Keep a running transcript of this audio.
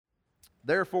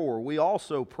Therefore, we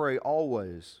also pray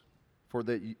always for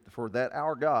that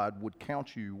our God would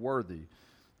count you worthy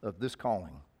of this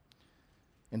calling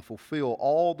and fulfill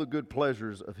all the good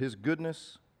pleasures of his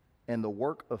goodness and the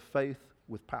work of faith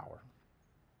with power,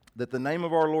 that the name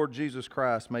of our Lord Jesus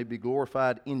Christ may be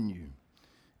glorified in you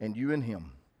and you in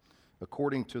him,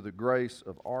 according to the grace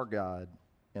of our God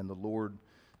and the Lord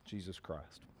Jesus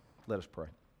Christ. Let us pray.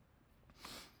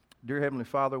 Dear Heavenly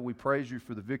Father, we praise you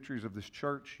for the victories of this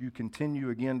church. You continue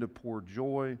again to pour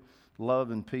joy,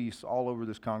 love, and peace all over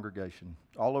this congregation,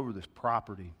 all over this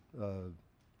property.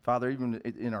 Father, even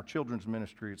in our children's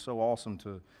ministry, it's so awesome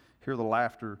to hear the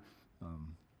laughter,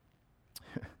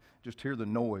 just hear the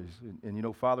noise. And you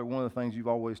know, Father, one of the things you've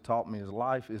always taught me is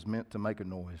life is meant to make a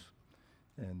noise.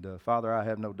 And Father, I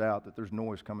have no doubt that there's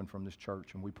noise coming from this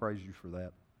church, and we praise you for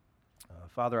that.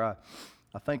 Father,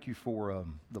 I thank you for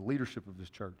the leadership of this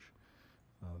church,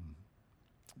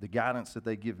 the guidance that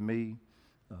they give me,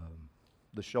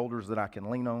 the shoulders that I can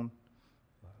lean on,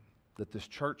 that this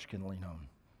church can lean on.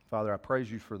 Father, I praise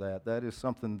you for that. That is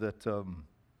something that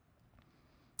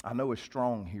I know is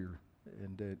strong here,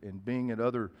 and being at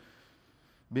other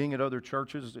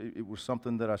churches, it was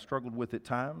something that I struggled with at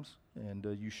times, and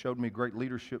you showed me great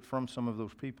leadership from some of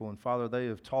those people. And Father, they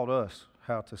have taught us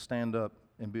how to stand up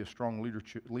and be a strong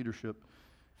leadership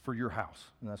for your house.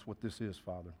 And that's what this is,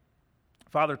 Father.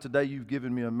 Father, today you've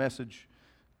given me a message.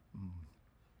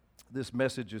 This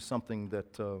message is something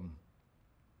that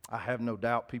I have no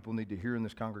doubt people need to hear in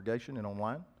this congregation and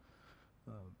online.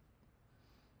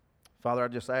 Father, I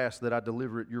just ask that I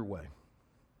deliver it your way.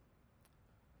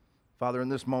 Father, in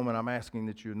this moment, I'm asking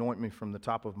that you anoint me from the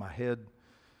top of my head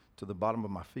to the bottom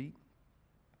of my feet.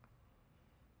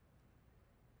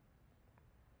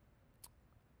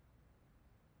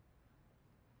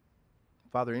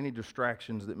 Father, any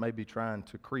distractions that may be trying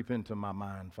to creep into my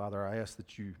mind, Father, I ask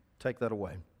that you take that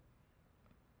away.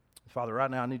 Father, right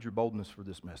now I need your boldness for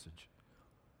this message.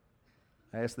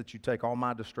 I ask that you take all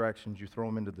my distractions, you throw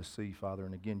them into the sea, Father,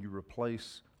 and again, you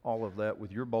replace all of that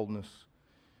with your boldness,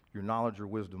 your knowledge, your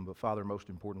wisdom, but Father, most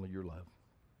importantly, your love.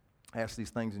 I ask these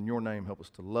things in your name. Help us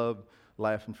to love,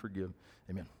 laugh, and forgive.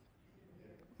 Amen.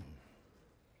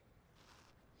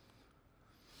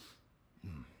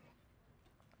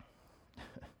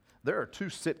 There are 2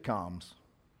 sitcoms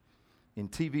in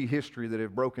TV history that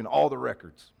have broken all the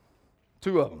records.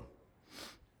 2 of them.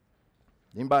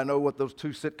 Anybody know what those 2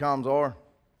 sitcoms are?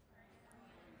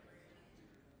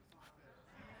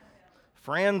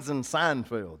 Friends and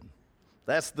Seinfeld.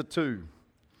 That's the 2.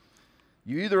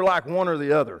 You either like one or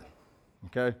the other,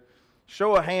 okay?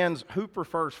 Show of hands, who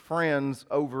prefers Friends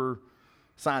over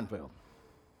Seinfeld?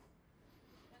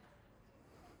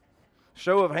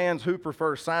 Show of hands, who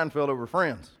prefers Seinfeld over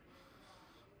Friends?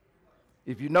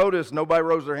 If you notice, nobody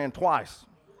rose their hand twice.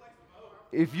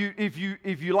 If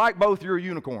you like both, you're a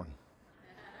unicorn.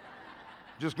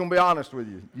 Just going to be honest with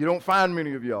you. You don't find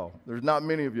many of y'all. There's not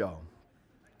many of y'all.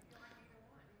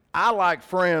 I like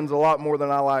Friends a lot more than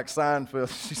I like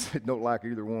Seinfeld. She said don't like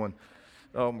either one.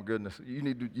 Oh my goodness.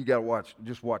 You got to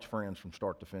just watch Friends from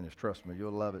start to finish. Trust me,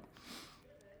 you'll love it.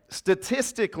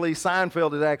 Statistically,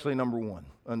 Seinfeld is actually number 1.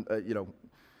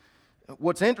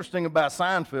 What's interesting about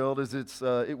Seinfeld is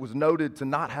it was noted to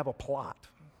not have a plot.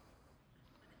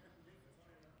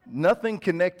 Nothing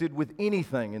connected with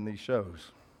anything in these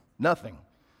shows. Nothing.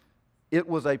 It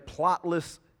was a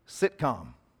plotless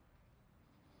sitcom.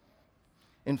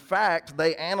 In fact,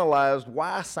 they analyzed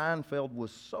why Seinfeld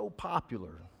was so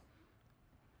popular.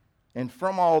 And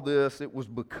from all this, it was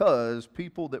because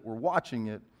people that were watching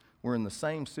it were in the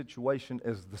same situation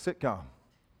as the sitcom.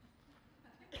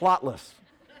 Plotless.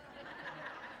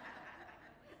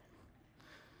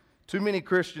 Too many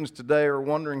Christians today are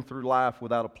wandering through life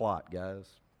without a plot, guys.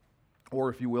 Or,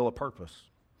 if you will, a purpose.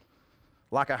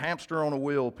 Like a hamster on a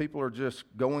wheel, people are just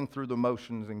going through the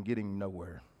motions and getting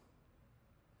nowhere.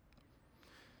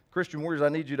 Christian warriors, I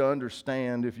need you to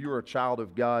understand, if you're a child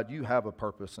of God, you have a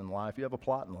purpose in life. You have a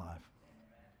plot in life.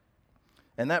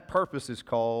 And that purpose is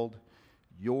called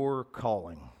your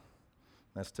calling.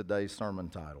 That's today's sermon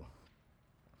title.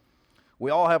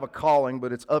 We all have a calling,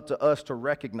 but it's up to us to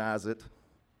recognize it,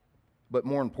 but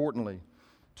more importantly,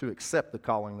 to accept the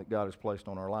calling that God has placed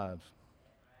on our lives.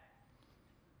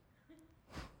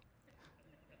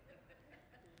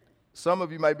 Some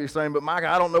of you may be saying, but Mike,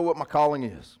 I don't know what my calling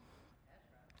is.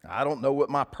 I don't know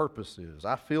what my purpose is.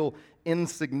 I feel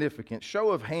insignificant. Show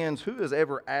of hands, who has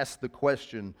ever asked the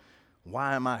question,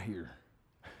 why am I here?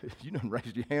 You didn't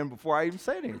raise your hand before I even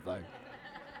said anything.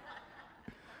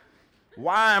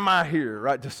 Why am I here?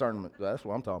 Right, discernment. That's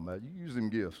what I'm talking about. You use them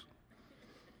gifts.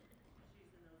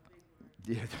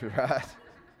 Yeah, right.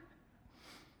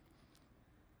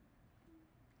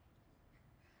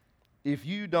 If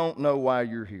you don't know why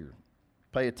you're here,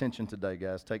 pay attention today,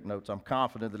 guys. Take notes. I'm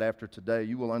confident that after today,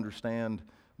 you will understand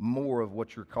more of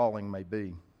what your calling may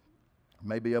be. You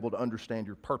may be able to understand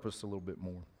your purpose a little bit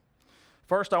more.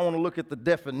 First, I want to look at the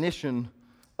definition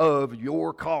of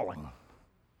your calling.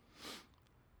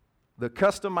 The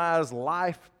customized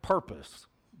life purpose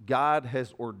God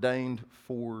has ordained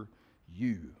for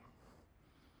you.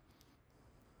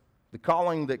 The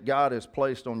calling that God has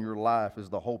placed on your life is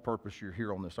the whole purpose you're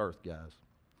here on this earth, guys.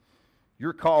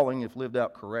 Your calling, if lived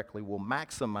out correctly, will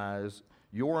maximize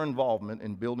your involvement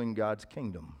in building God's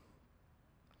kingdom.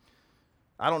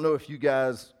 I don't know if you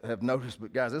guys have noticed,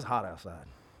 but guys, it's hot outside.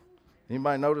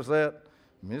 Anybody notice that?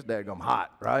 I mean, it's daggum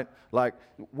hot, right? Like,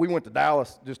 we went to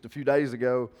Dallas just a few days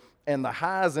ago, and the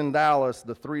highs in Dallas,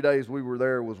 the 3 days we were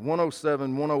there, was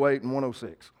 107, 108, and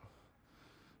 106.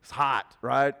 It's hot,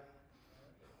 right?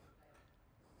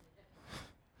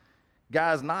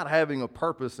 Guys, not having a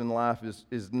purpose in life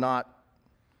is not,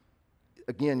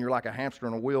 again, you're like a hamster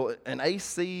on a wheel. An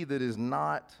AC that is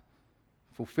not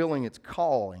fulfilling its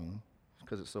calling,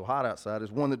 because it's so hot outside,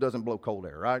 is one that doesn't blow cold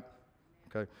air, right?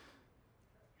 Okay.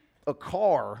 A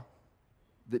car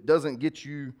that doesn't get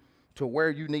you to where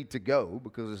you need to go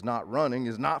because it's not running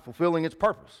is not fulfilling its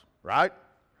purpose, right?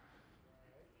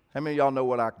 How many of y'all know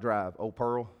what I drive? Old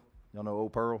Pearl? Y'all know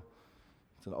Old Pearl?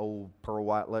 It's an old pearl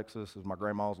white Lexus. It was my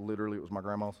grandma's. Literally, it was my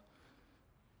grandma's.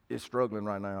 It's struggling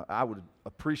right now. I would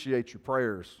appreciate your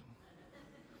prayers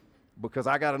because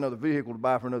I got another vehicle to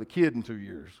buy for another kid in 2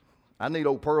 years. I need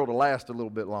Old Pearl to last a little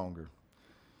bit longer.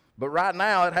 But right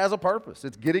now, it has a purpose.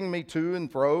 It's getting me to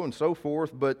and fro and so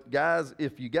forth. But guys,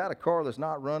 if you got a car that's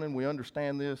not running, we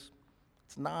understand this.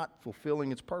 It's not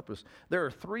fulfilling its purpose. There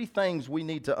are 3 things we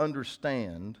need to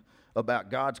understand about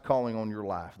God's calling on your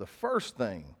life. The first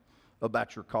thing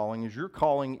about your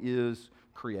calling is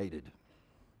created.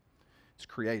 It's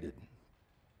created.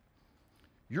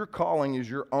 Your calling is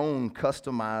your own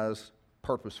customized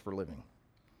purpose for living.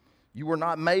 You were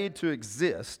not made to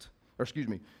exist,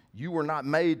 you were not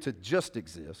made to just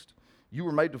exist. You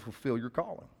were made to fulfill your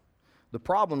calling. The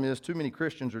problem is too many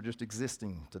Christians are just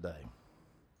existing today.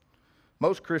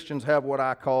 Most Christians have what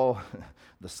I call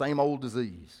the same old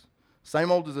disease.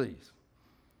 Same old disease.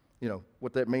 You know,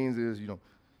 what that means is,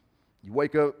 you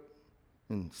wake up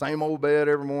in the same old bed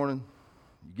every morning.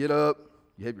 You get up,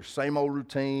 you have your same old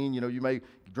routine. You may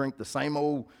drink the same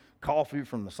old coffee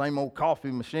from the same old coffee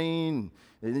machine,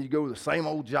 and then you go to the same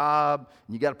old job,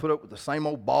 and you got to put up with the same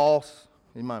old boss.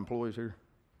 Any of my employees here?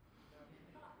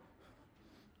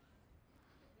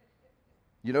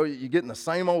 You get in the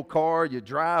same old car, you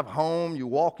drive home, you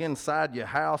walk inside your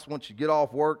house once you get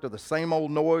off work to the same old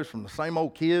noise from the same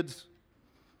old kids.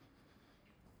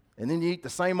 And then you eat the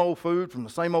same old food from the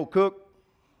same old cook.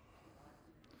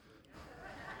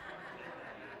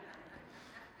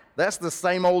 That's the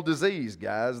same old disease,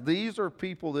 guys. These are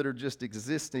people that are just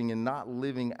existing and not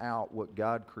living out what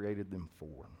God created them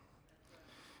for.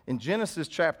 In Genesis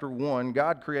chapter 1,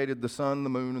 God created the sun, the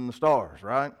moon, and the stars,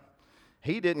 right?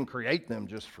 He didn't create them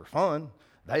just for fun.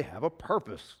 They have a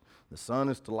purpose. The sun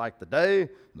is to light the day,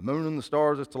 the moon and the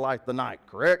stars is to light the night,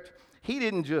 correct? He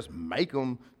didn't just make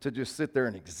them to just sit there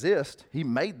and exist. He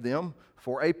made them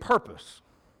for a purpose.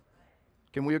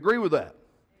 Can we agree with that?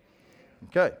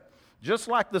 Okay. Just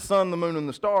like the sun, the moon, and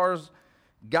the stars,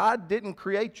 God didn't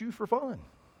create you for fun.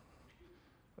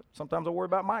 Sometimes I worry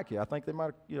about Mikey. I think he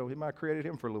might have created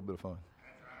him for a little bit of fun.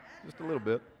 Just a little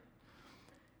bit.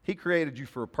 He created you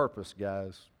for a purpose,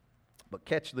 guys. But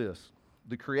catch this.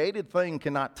 The created thing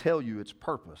cannot tell you its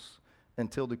purpose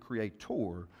until the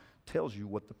Creator tells you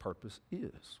what the purpose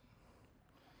is.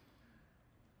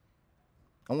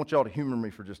 I want y'all to humor me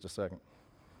for just a second.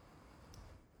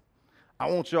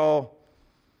 I want y'all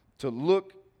to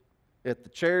look at the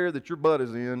chair that your butt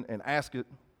is in and ask it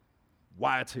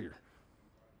why it's here.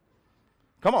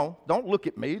 Come on, don't look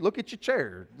at me. Look at your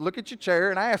chair. Look at your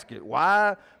chair and ask it,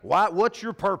 why, what's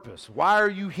your purpose? Why are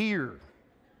you here?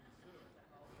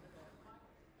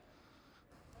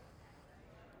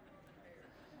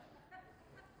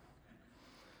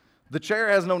 The chair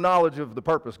has no knowledge of the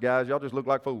purpose, guys. Y'all just look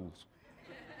like fools.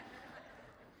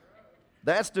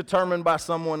 That's determined by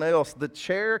someone else. The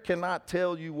chair cannot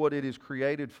tell you what it is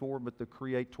created for, but the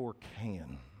Creator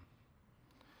can.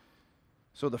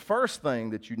 So the first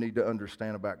thing that you need to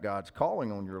understand about God's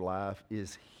calling on your life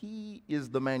is He is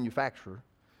the manufacturer.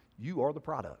 You are the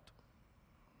product.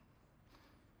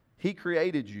 He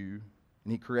created you,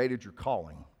 and He created your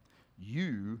calling.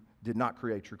 You did not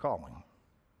create your calling.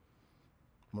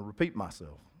 I'm going to repeat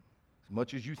myself. As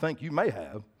much as you think you may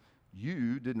have,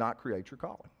 you did not create your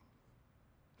calling.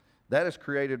 That is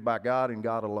created by God and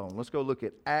God alone. Let's go look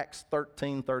at Acts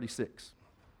 13:36.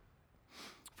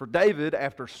 For David,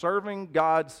 after serving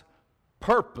God's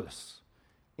purpose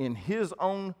in his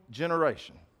own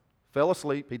generation, fell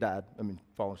asleep, he died,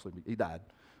 falling asleep, he died,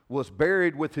 was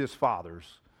buried with his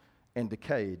fathers and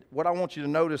decayed. What I want you to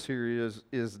notice here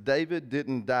is David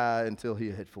didn't die until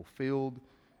he had fulfilled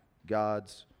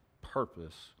God's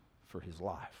purpose for his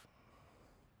life.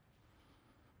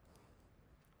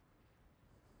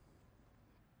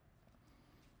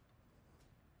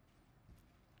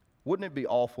 Wouldn't it be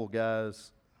awful,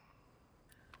 guys,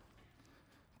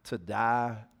 to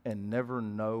die and never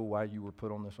know why you were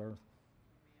put on this earth?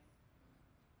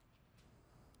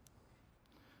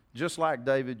 Just like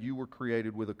David, you were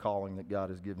created with a calling that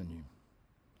God has given you.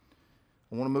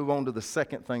 I want to move on to the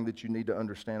second thing that you need to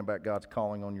understand about God's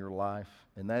calling on your life,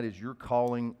 and that is your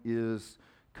calling is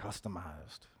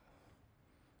customized.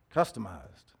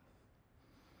 Customized.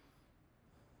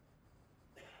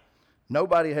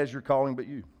 Nobody has your calling but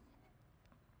you.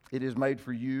 It is made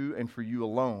for you and for you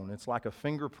alone. It's like a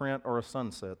fingerprint or a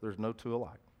sunset. There's no two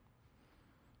alike.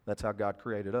 That's how God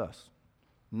created us.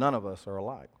 None of us are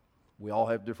alike. We all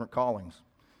have different callings.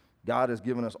 God has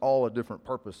given us all a different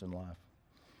purpose in life.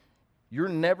 You're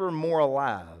never more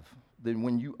alive than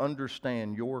when you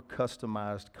understand your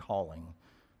customized calling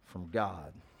from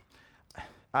God.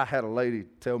 I had a lady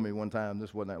tell me one time,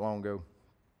 this wasn't that long ago,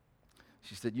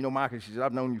 she said, you know, Micah, she said,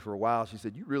 I've known you for a while. She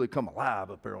said, you really come alive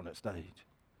up there on that stage.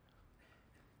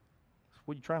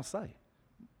 What are you trying to say?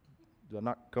 Do I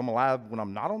not come alive when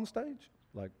I'm not on the stage?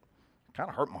 Like, kind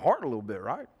of hurt my heart a little bit,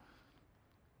 right?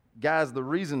 Guys, the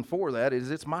reason for that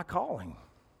is it's my calling.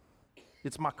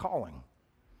 It's my calling.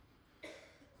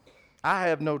 I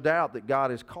have no doubt that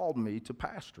God has called me to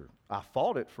pastor. I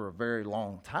fought it for a very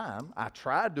long time. I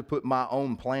tried to put my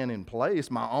own plan in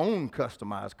place, my own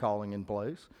customized calling in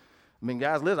place. I mean,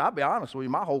 guys, listen, I'll be honest with you.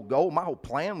 My whole goal, my whole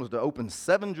plan was to open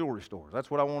 7 jewelry stores. That's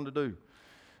what I wanted to do.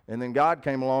 And then God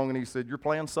came along and he said, your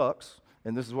plan sucks,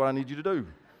 and this is what I need you to do.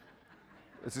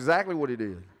 That's exactly what he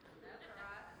did.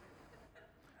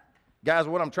 Guys,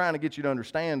 what I'm trying to get you to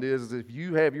understand is if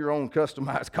you have your own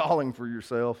customized calling for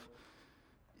yourself,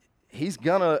 he's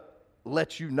going to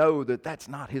let you know that that's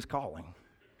not his calling.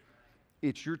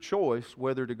 It's your choice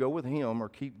whether to go with him or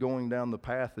keep going down the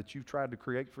path that you've tried to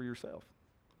create for yourself.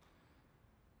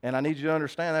 And I need you to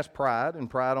understand that's pride, and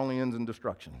pride only ends in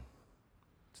destruction.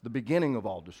 It's the beginning of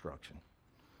all destruction.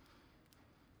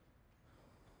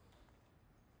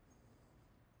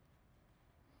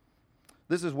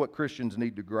 This is what Christians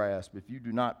need to grasp. If you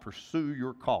do not pursue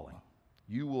your calling,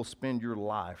 you will spend your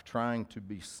life trying to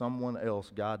be someone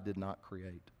else God did not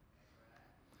create.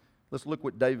 Let's look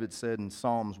what David said in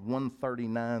Psalms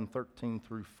 139, 13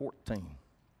 through 14.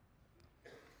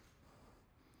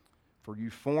 For you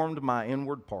formed my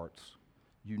inward parts.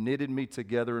 You knitted me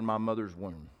together in my mother's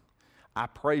womb. I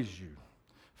praise you,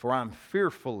 for I'm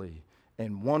fearfully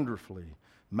and wonderfully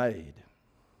made.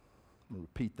 Let me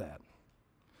repeat that.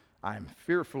 I am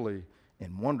fearfully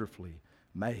and wonderfully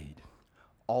made.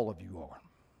 All of you are.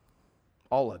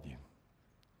 All of you.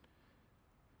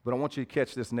 But I want you to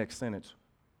catch this next sentence.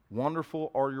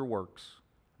 Wonderful are your works.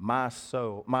 My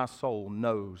soul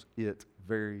knows it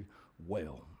very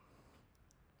well.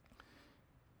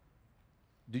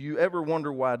 Do you ever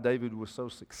wonder why David was so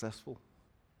successful?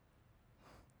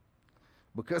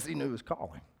 Because he knew his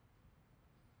calling.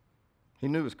 He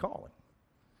knew his calling.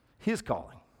 His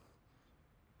calling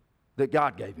that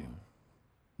God gave him.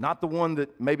 Not the one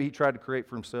that maybe he tried to create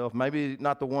for himself. Maybe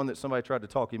not the one that somebody tried to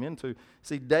talk him into.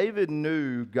 See, David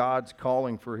knew God's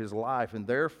calling for his life, and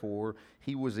therefore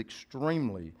he was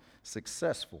extremely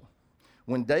successful.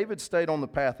 When David stayed on the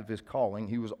path of his calling,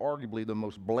 he was arguably the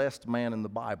most blessed man in the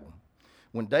Bible.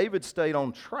 When David stayed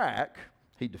on track,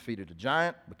 he defeated a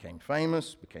giant, became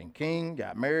famous, became king,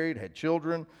 got married, had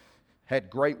children, had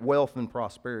great wealth and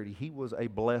prosperity. He was a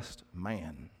blessed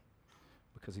man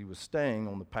because he was staying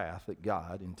on the path that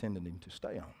God intended him to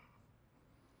stay on.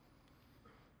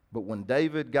 But when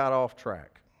David got off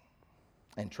track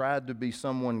and tried to be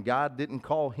someone God didn't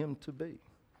call him to be,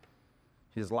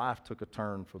 his life took a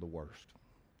turn for the worst.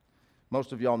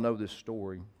 Most of y'all know this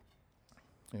story.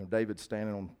 You know, David's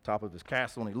standing on top of his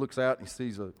castle, and he looks out and he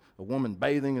sees a woman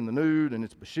bathing in the nude, and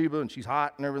it's Bathsheba, and she's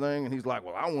hot and everything, and he's like,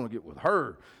 well, I want to get with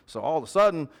her. So all of a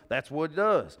sudden, that's what he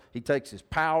does. He takes his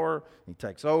power, he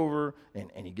takes over,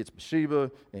 and he gets Bathsheba,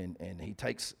 and he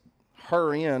takes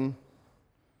her in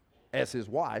as his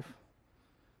wife,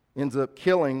 ends up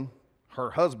killing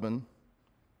her husband,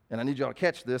 and I need y'all to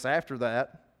catch this. After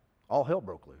that, all hell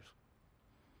broke loose.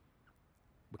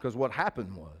 Because what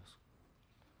happened was,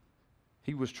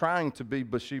 He was trying to be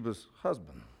Bathsheba's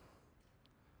husband.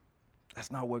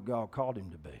 That's not what God called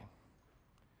him to be.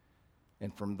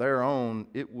 And from there on,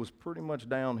 it was pretty much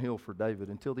downhill for David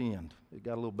until the end. It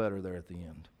got a little better there at the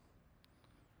end.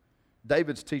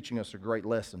 David's teaching us a great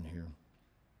lesson here.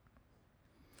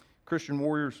 Christian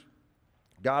warriors,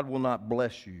 God will not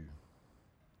bless you.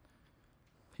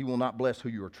 He will not bless who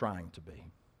you are trying to be.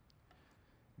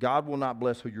 God will not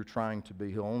bless who you're trying to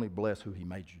be. He'll only bless who He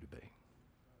made you to be.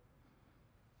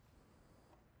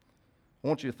 I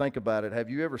want you to think about it. Have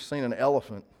you ever seen an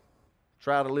elephant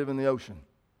try to live in the ocean?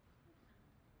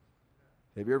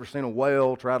 Have you ever seen a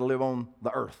whale try to live on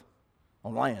the earth,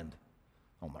 on land?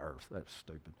 On the earth, that's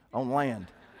stupid. On land.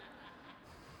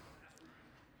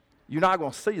 You're not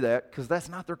going to see that because that's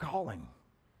not their calling.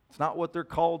 It's not what they're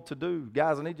called to do.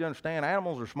 Guys, I need you to understand,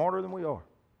 animals are smarter than we are.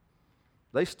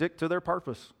 They stick to their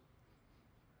purpose.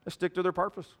 They stick to their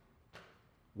purpose.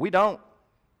 We don't.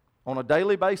 On a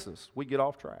daily basis, we get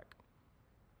off track.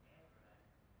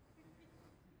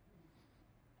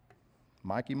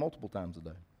 Mikey multiple times a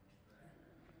day.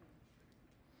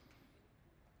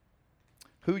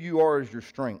 Who you are is your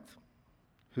strength.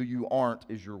 Who you aren't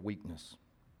is your weakness.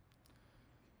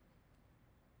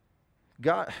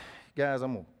 God, guys,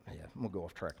 I'm gonna go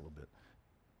off track a little bit.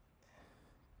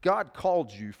 God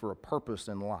called you for a purpose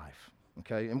in life,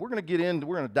 okay? And we're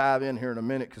gonna dive in here in a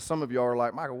minute because some of you are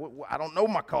like, Michael, I don't know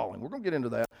my calling. We're gonna get into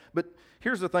that. But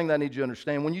here's the thing that I need you to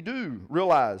understand. When you do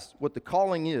realize what the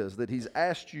calling is that He's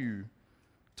asked you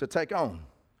to take on,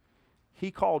 He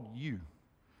called you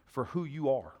for who you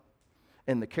are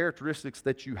and the characteristics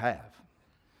that you have.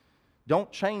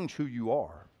 Don't change who you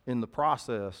are in the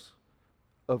process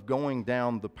of going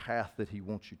down the path that He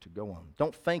wants you to go on.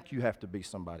 Don't think you have to be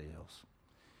somebody else.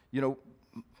 You know,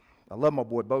 I love my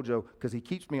boy Bojo because he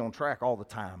keeps me on track all the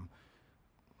time.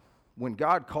 When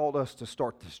God called us to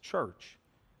start this church,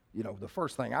 you know, the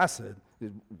first thing I said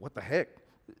is, what the heck?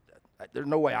 There's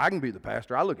no way I can be the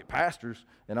pastor. I look at pastors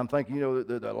and I'm thinking, you know,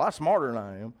 they're a lot smarter than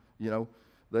I am. You know,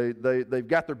 they've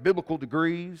got their biblical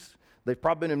degrees. They've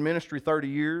probably been in ministry 30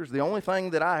 years. The only thing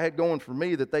that I had going for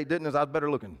me that they didn't is I was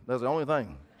better looking. That's the only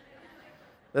thing.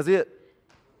 That's it.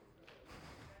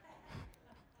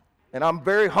 And I'm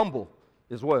very humble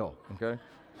as well, okay?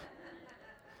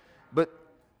 But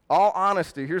all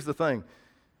honesty, here's the thing.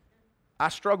 I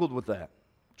struggled with that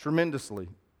tremendously.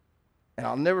 And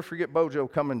I'll never forget Bojo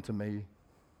coming to me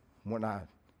when I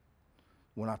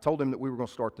told him that we were going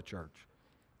to start the church.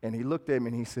 And he looked at me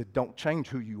and he said, don't change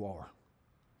who you are.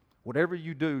 Whatever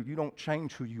you do, you don't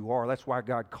change who you are. That's why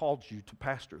God called you to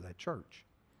pastor that church.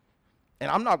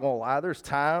 And I'm not going to lie, there's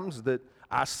times that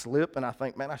I slip and I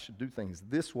think, man, I should do things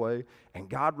this way. And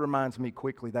God reminds me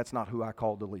quickly, that's not who I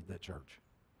called to lead that church.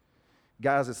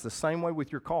 Guys, it's the same way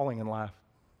with your calling in life.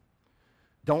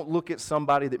 Don't look at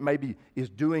somebody that maybe is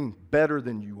doing better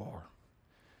than you are.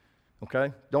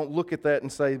 Okay? Don't look at that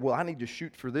and say, well, I need to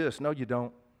shoot for this. No, you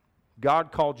don't.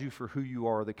 God called you for who you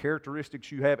are, the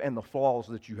characteristics you have, and the flaws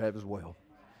that you have as well.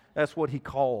 That's what He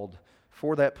called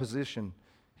for that position.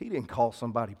 He didn't call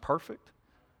somebody perfect.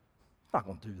 He's not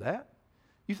going to do that.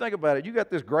 You think about it. You got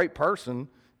this great person.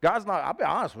 God's not, I'll be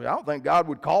honest with you, I don't think God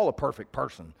would call a perfect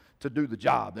person to do the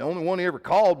job. The only one He ever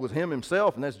called was Him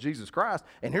Himself, and that's Jesus Christ.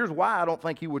 And here's why I don't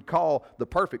think He would call the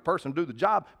perfect person to do the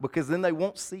job, because then they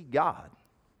won't see God.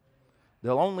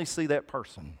 They'll only see that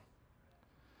person.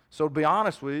 So to be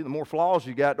honest with you, the more flaws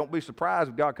you got, don't be surprised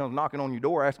if God comes knocking on your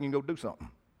door asking you to go do something.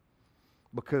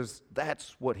 Because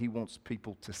that's what He wants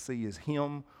people to see, is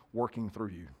Him working through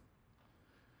you.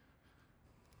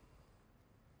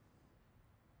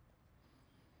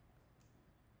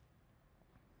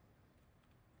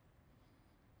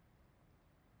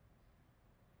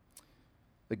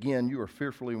 Again, you are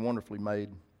fearfully and wonderfully made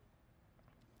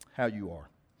how you are.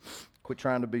 Quit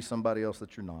trying to be somebody else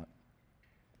that you're not.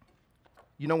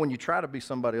 You know, when you try to be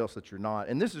somebody else that you're not,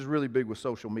 and this is really big with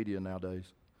social media nowadays.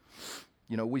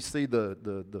 You know, we see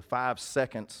the 5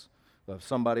 seconds of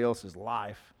somebody else's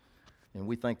life, and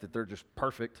we think that they're just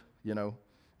perfect, you know.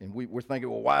 And we're thinking,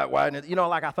 well, why? You know,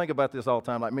 like I think about this all the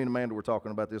time. Like me and Amanda were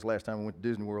talking about this last time we went to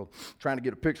Disney World, trying to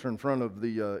get a picture in front of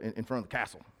the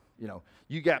castle. You know,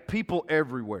 you got people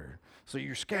everywhere. So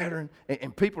you're scattering,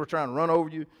 and people are trying to run over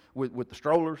you with the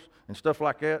strollers and stuff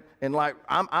like that. And like,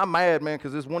 I'm mad, man,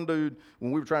 because this one dude,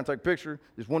 when we were trying to take a picture,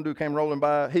 this one dude came rolling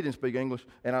by. He didn't speak English,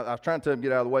 and I was trying to tell him to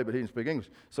get out of the way, but he didn't speak English.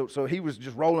 So he was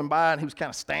just rolling by, and he was kind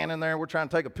of standing there. We're trying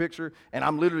to take a picture, and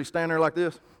I'm literally standing there like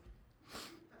this.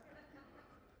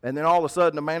 And then all of a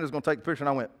sudden, Amanda's going to take the picture, and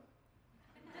I went.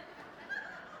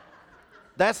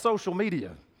 That's social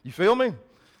media. You feel me?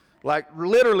 Like,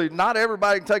 literally, not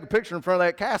everybody can take a picture in front of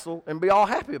that castle and be all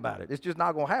happy about it. It's just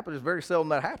not going to happen. It's very seldom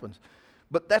that happens.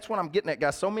 But that's what I'm getting at,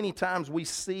 guys. So many times we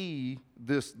see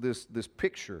this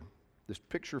picture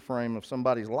frame of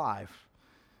somebody's life,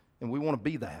 and we want to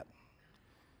be that.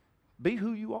 Be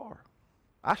who you are.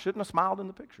 I shouldn't have smiled in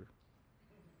the picture.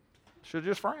 Should have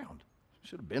just frowned.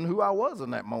 Should have been who I was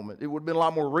in that moment. It would have been a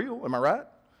lot more real. Am I right?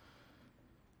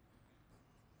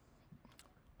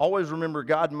 Always remember,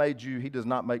 God made you. He does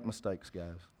not make mistakes,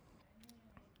 guys.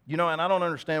 You know, and I don't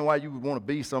understand why you would want to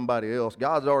be somebody else.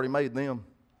 God's already made them.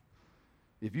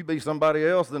 If you be somebody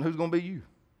else, then who's going to be you?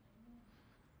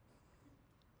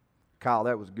 Kyle,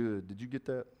 that was good. Did you get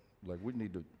that? Like, we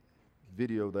need to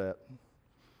video that.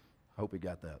 I hope he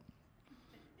got that.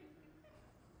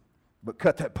 But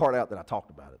cut that part out that I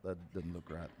talked about it. That doesn't look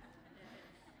right.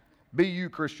 Be you,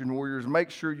 Christian warriors. Make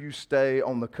sure you stay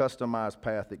on the customized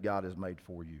path that God has made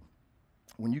for you.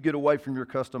 When you get away from your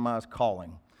customized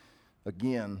calling,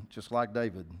 again, just like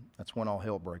David, that's when all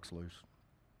hell breaks loose.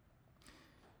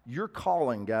 Your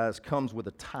calling, guys, comes with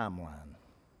a timeline.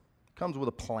 Comes with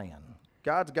a plan.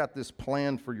 God's got this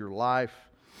plan for your life.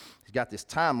 He's got this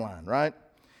timeline, right?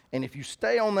 And if you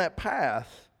stay on that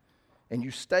path and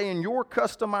you stay in your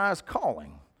customized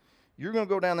calling, you're going to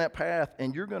go down that path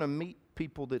and you're going to meet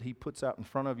people that he puts out in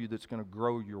front of you that's going to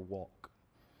grow your walk.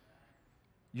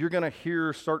 You're going to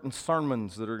hear certain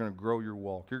sermons that are going to grow your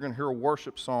walk. You're going to hear a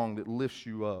worship song that lifts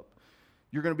you up.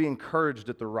 You're going to be encouraged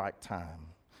at the right time.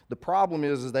 The problem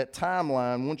is that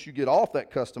timeline, once you get off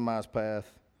that customized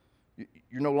path,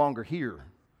 you're no longer here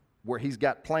where he's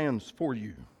got plans for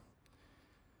you.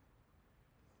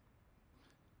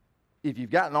 If you've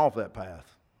gotten off that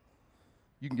path,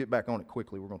 you can get back on it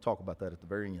quickly. We're going to talk about that at the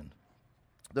very end.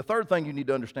 The third thing you need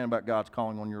to understand about God's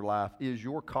calling on your life is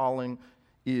your calling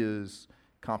is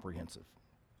comprehensive.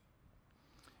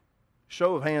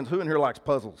 Show of hands, who in here likes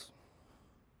puzzles?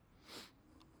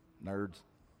 Nerds.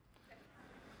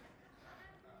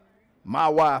 My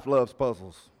wife loves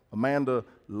puzzles. Amanda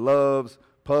loves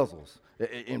puzzles.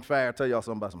 In fact, I'll tell y'all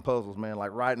something about some puzzles, man.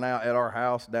 Like right now at our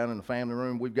house, down in the family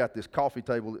room, we've got this coffee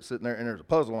table that's sitting there, and there's a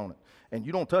puzzle on it. And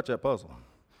you don't touch that puzzle.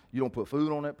 You don't put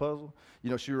food on that puzzle. You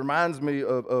know, she reminds me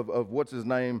of what's his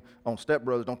name on Step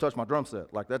Brothers, don't touch my drum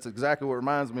set. Like, that's exactly what it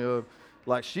reminds me of.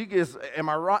 Like, she gets, am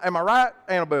I right,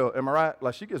 Annabelle? Am I right?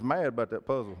 Like, she gets mad about that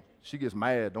puzzle. She gets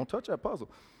mad. Don't touch that puzzle.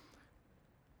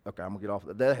 Okay, I'm going to get off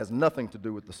that. That has nothing to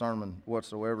do with the sermon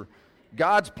whatsoever.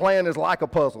 God's plan is like a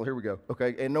puzzle. Here we go.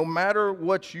 Okay, and no matter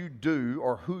what you do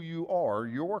or who you are,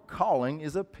 your calling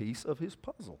is a piece of his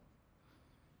puzzle.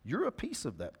 You're a piece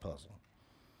of that puzzle.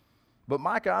 But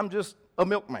Micah, I'm just a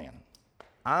milkman.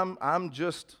 I'm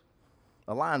just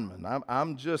a lineman.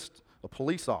 I'm just a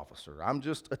police officer. I'm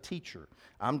just a teacher.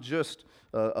 I'm just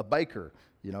a baker.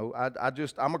 You know,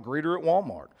 I'm a greeter at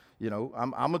Walmart. You know,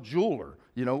 I'm a jeweler.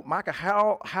 You know, Micah,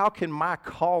 how can my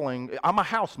calling? I'm a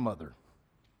house mother.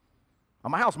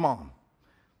 I'm a house mom.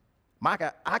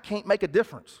 Micah, I can't make a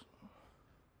difference.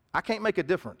 I can't make a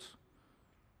difference.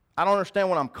 I don't understand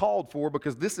what I'm called for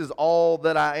because this is all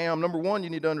that I am. Number one, you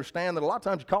need to understand that a lot of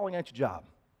times your calling ain't your job.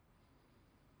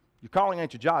 Your calling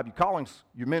ain't your job. Your calling's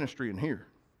your ministry in here.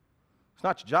 It's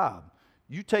not your job.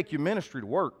 You take your ministry to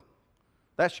work.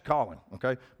 That's your calling,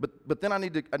 okay? But then I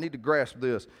need to grasp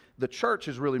this. The church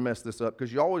has really messed this up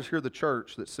because you always hear the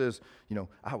church that says, you know,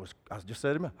 I just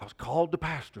said it, I was called to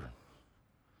pastor.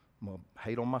 I'm going to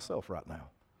hate on myself right now.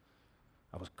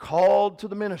 I was called to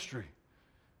the ministry.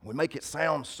 We make it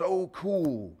sound so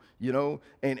cool, you know,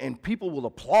 and people will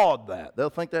applaud that.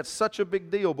 They'll think that's such a big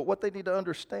deal. But what they need to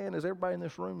understand is everybody in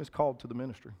this room is called to the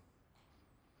ministry.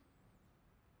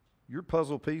 Your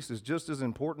puzzle piece is just as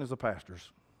important as a pastor's.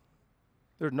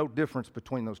 There's no difference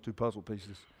between those two puzzle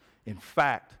pieces. In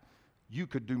fact, you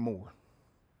could do more.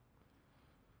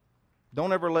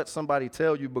 Don't ever let somebody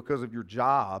tell you because of your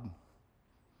job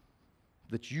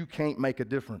that you can't make a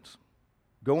difference.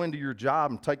 Go into your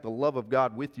job and take the love of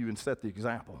God with you and set the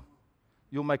example.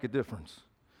 You'll make a difference.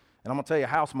 And I'm going to tell you,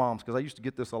 house moms, because I used to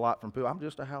get this a lot from people, I'm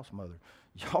just a house mother.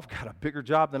 Y'all got a bigger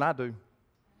job than I do.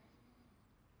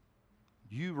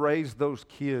 You raise those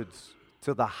kids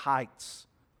to the heights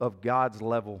of God's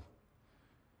level.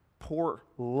 Pour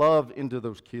love into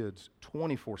those kids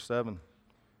 24/7.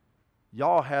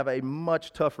 Y'all have a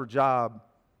much tougher job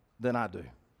than I do.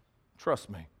 Trust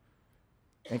me.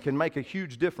 And can make a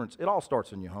huge difference. It all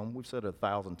starts in your home. We've said it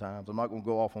 1,000 times. I'm not going to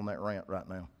go off on that rant right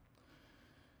now.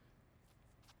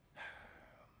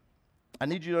 I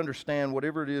need you to understand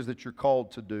whatever it is that you're called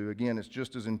to do, again, it's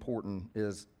just as important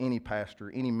as any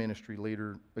pastor, any ministry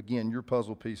leader. Again, your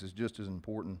puzzle piece is just as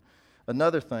important.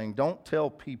 Another thing, don't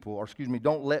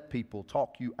let people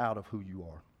talk you out of who you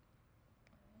are.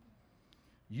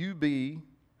 You be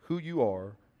who you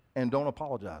are and don't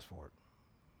apologize for it.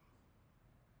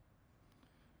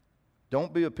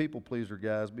 Don't be a people pleaser,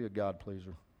 guys. Be a God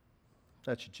pleaser.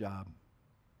 That's your job.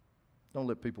 Don't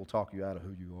let people talk you out of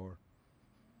who you are.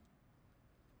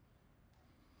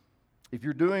 If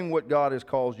you're doing what God has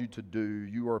called you to do,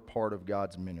 you are part of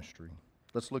God's ministry.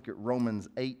 Let's look at Romans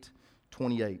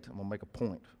 8:28. I'm going to make a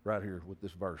point right here with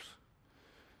this verse.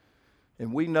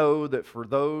 And we know that for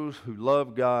those who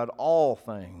love God, all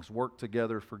things work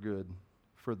together for good,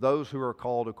 for those who are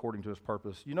called according to His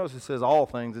purpose. You notice it says all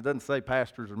things. It doesn't say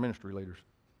pastors or ministry leaders.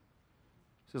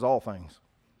 It says all things.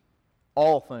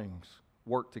 All things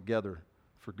work together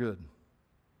for good.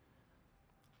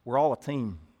 We're all a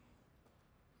team.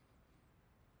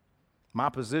 My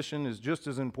position is just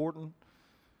as important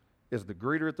as the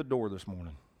greeter at the door this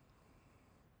morning.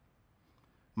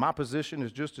 My position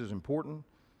is just as important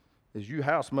as you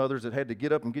house mothers that had to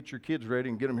get up and get your kids ready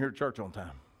and get them here to church on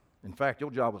time. In fact,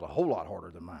 your job was a whole lot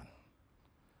harder than mine.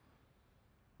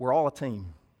 We're all a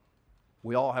team.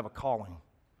 We all have a calling.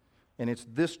 And it's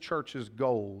this church's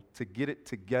goal to get it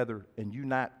together and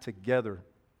unite together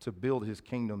to build His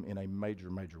kingdom in a major,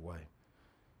 major way.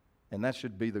 And that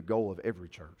should be the goal of every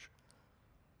church.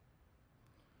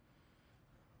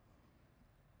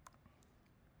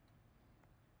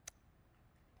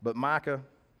 But Micah,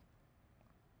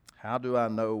 how do I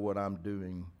know what I'm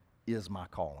doing is my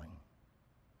calling?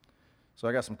 So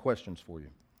I got some questions for you.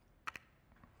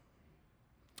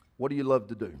 What do you love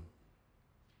to do?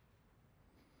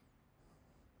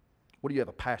 What do you have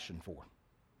a passion for?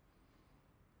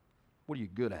 What are you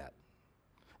good at?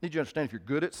 Need you to understand, if you're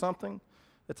good at something,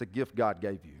 that's a gift God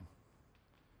gave you.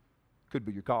 Could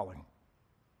be your calling.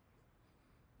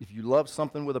 If you love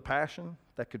something with a passion,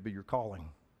 that could be your calling.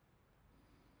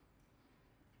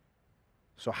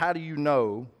 So how do you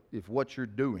know if what you're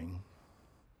doing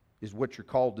is what you're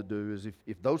called to do? Is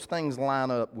if those things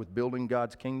line up with building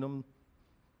God's kingdom,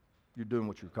 you're doing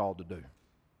what you're called to do.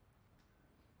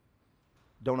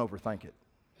 Don't overthink it.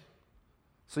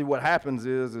 See, what happens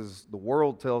is the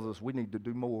world tells us we need to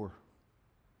do more.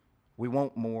 We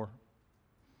want more.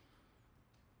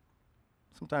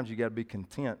 Sometimes you got to be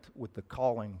content with the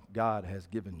calling God has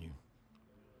given you.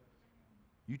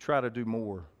 You try to do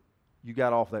more, you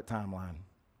got off that timeline.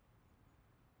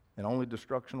 And only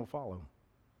destruction will follow.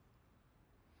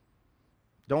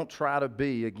 Don't try to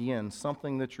be, again,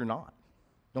 something that you're not.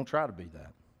 Don't try to be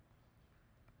that.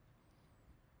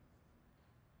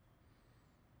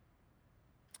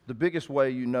 The biggest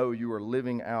way you know you are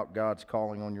living out God's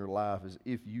calling on your life is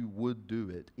if you would do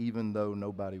it, even though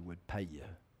nobody would pay you.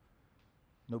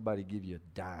 Nobody give you a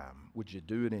dime. Would you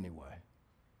do it anyway?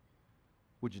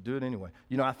 Would you do it anyway?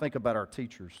 You know, I think about our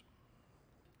teachers.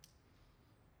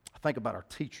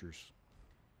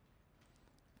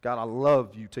 God, I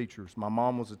love you teachers. My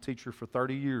mom was a teacher for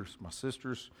 30 years. My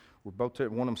sisters were both,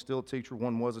 one of them still a teacher,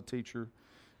 one was a teacher.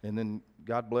 And then,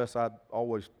 God bless, I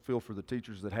always feel for the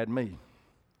teachers that had me.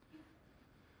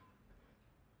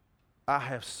 I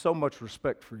have so much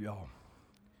respect for y'all.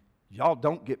 Y'all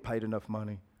don't get paid enough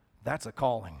money. That's a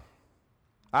calling.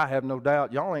 I have no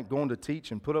doubt y'all ain't going to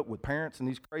teach and put up with parents and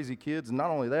these crazy kids. And not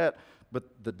only that, but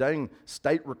the dang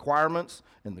state requirements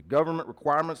and the government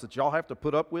requirements that y'all have to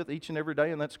put up with each and every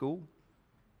day in that school.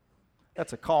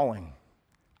 That's a calling.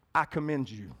 I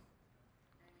commend you.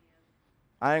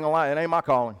 I ain't gonna lie, it ain't my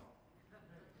calling.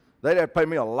 They'd have to pay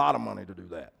me a lot of money to do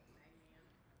that.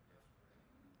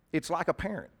 It's like a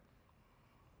parent.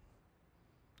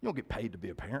 You don't get paid to be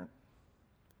a parent,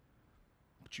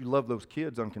 but you love those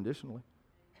kids unconditionally.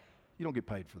 You don't get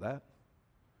paid for that.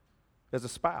 As a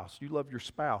spouse, you love your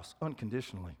spouse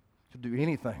unconditionally. You do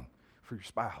anything for your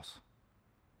spouse.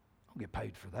 You don't get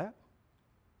paid for that.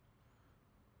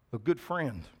 A good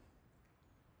friend.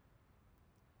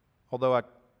 Although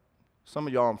some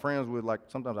of y'all I'm friends with, like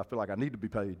sometimes I feel like I need to be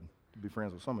paid to be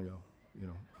friends with some of y'all, you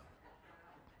know.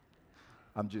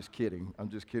 I'm just kidding.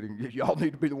 Y'all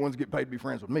need to be the ones that get paid to be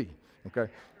friends with me,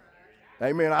 okay?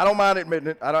 Amen. I don't mind admitting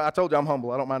it. I told you I'm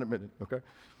humble. I don't mind admitting it, okay?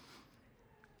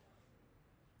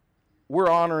 We're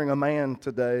honoring a man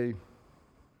today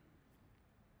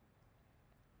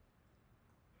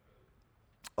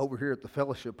over here at the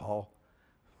fellowship hall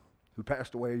who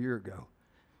passed away a year ago.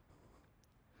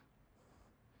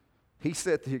 He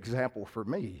set the example for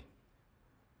me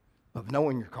of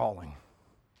knowing your calling.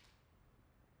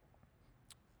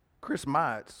 Chris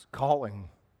Myatt's calling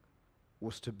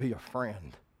was to be a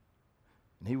friend,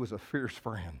 and he was a fierce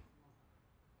friend.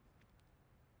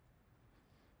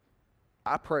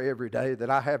 I pray every day that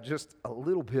I have just a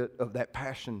little bit of that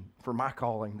passion for my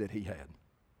calling that he had.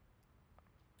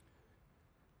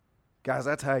 Guys,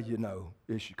 that's how you know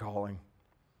it's your calling.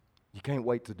 You can't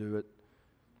wait to do it.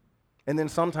 And then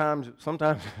sometimes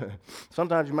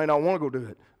you may not want to go do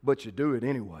it, but you do it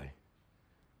anyway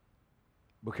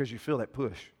because you feel that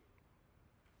push.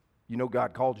 You know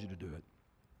God called you to do it.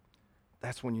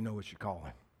 That's when you know it's your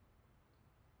calling.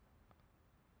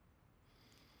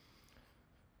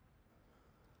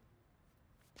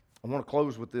 I want to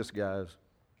close with this, guys.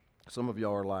 Some of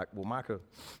y'all are like, well, Micah,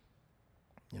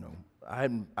 I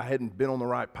hadn't been on the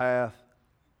right path.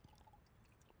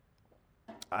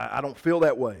 I don't feel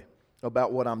that way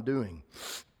about what I'm doing.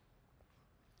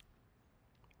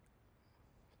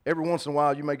 Every once in a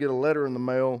while, you may get a letter in the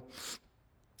mail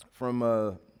from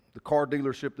the car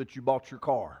dealership that you bought your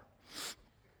car.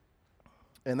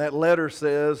 And that letter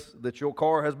says that your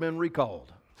car has been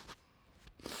recalled.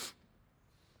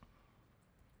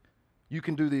 You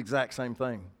can do the exact same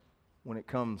thing when it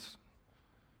comes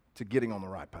to getting on the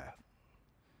right path.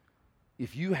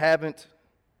 If you haven't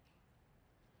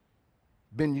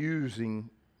been using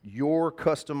your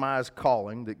customized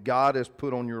calling that God has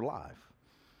put on your life,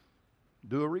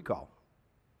 do a recall.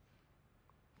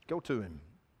 Go to Him.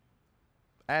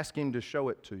 Ask Him to show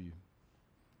it to you.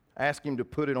 Ask Him to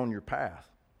put it on your path.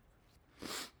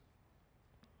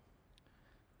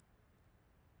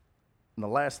 And the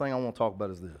last thing I want to talk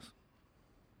about is this.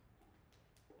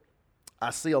 I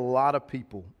see a lot of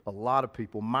people,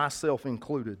 myself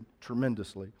included,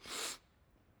 tremendously.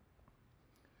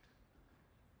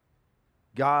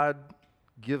 God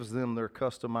gives them their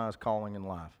customized calling in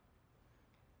life.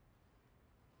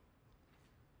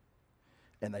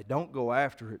 And they don't go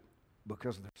after it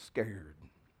because they're scared.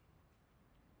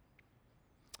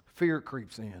 Fear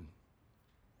creeps in.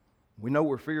 We know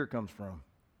where fear comes from.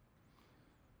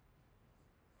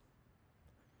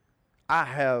 I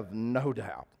have no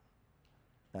doubt,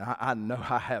 and I know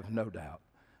I have no doubt,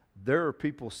 there are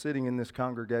people sitting in this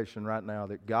congregation right now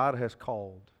that God has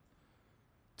called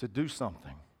to do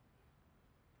something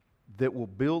that will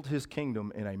build His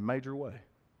kingdom in a major way.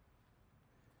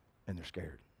 And they're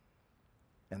scared.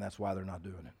 And that's why they're not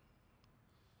doing it.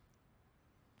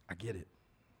 I get it.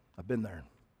 I've been there.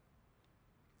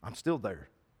 I'm still there.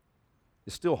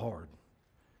 It's still hard.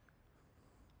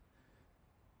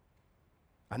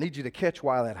 I need you to catch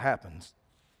why that happens.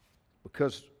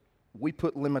 Because we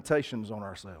put limitations on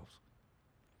ourselves.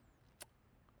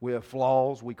 We have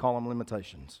flaws, we call them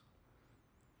limitations.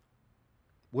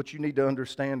 What you need to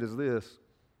understand is this.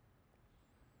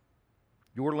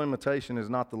 Your limitation is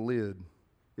not the lid,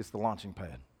 it's the launching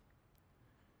pad.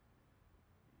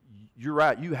 You're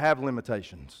right, you have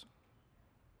limitations.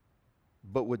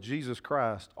 But with Jesus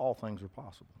Christ, all things are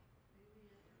possible.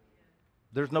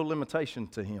 There's no limitation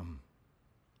to Him.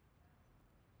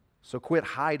 So quit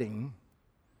hiding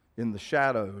in the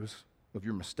shadows of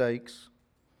your mistakes,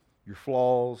 your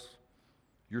flaws,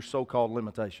 your so-called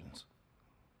limitations,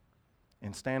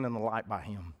 and stand in the light by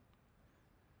Him.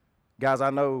 Guys, I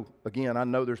know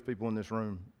there's people in this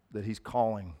room that He's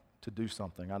calling to do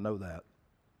something. I know that.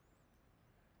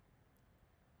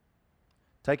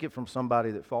 Take it from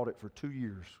somebody that fought it for 2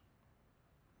 years.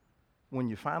 When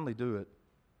you finally do it,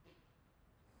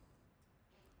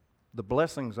 the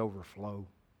blessings overflow.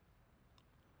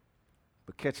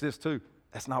 But catch this too,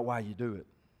 that's not why you do it.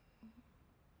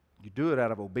 You do it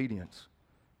out of obedience.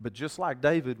 But just like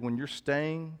David, when you're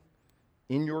staying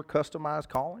in your customized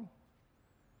calling,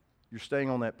 you're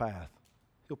staying on that path.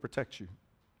 He'll protect you.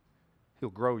 He'll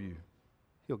grow you.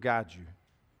 He'll guide you.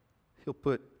 He'll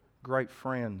put great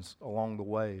friends along the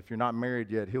way. If you're not married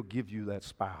yet, He'll give you that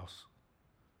spouse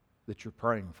that you're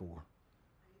praying for.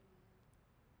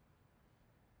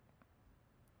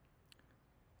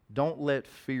 Don't let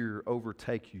fear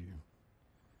overtake you.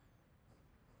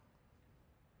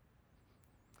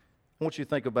 I want you to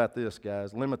think about this,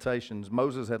 guys. Limitations.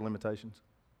 Moses had limitations.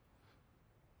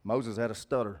 Moses had a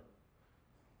stutter.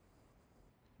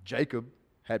 Jacob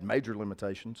had major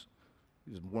limitations.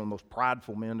 He was one of the most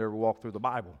prideful men to ever walk through the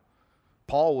Bible.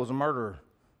 Paul was a murderer.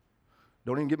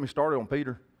 Don't even get me started on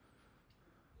Peter.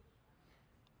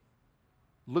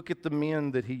 Look at the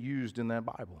men that he used in that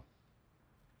Bible.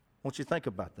 I want you to think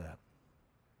about that.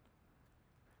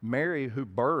 Mary, who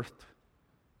birthed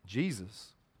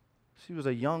Jesus, she was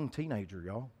a young teenager,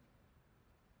 y'all.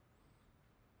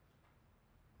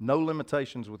 No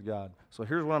limitations with God. So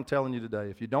here's what I'm telling you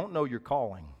today. If you don't know your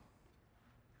calling,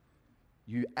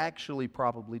 you actually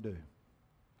probably do.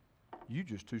 You're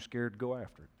just too scared to go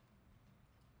after it.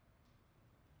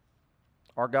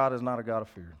 Our God is not a God of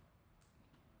fear.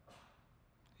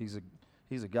 He's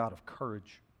He's a God of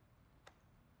courage.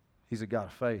 He's a God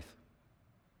of faith.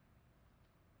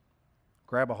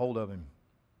 Grab a hold of Him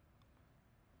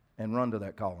and run to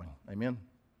that calling. Amen.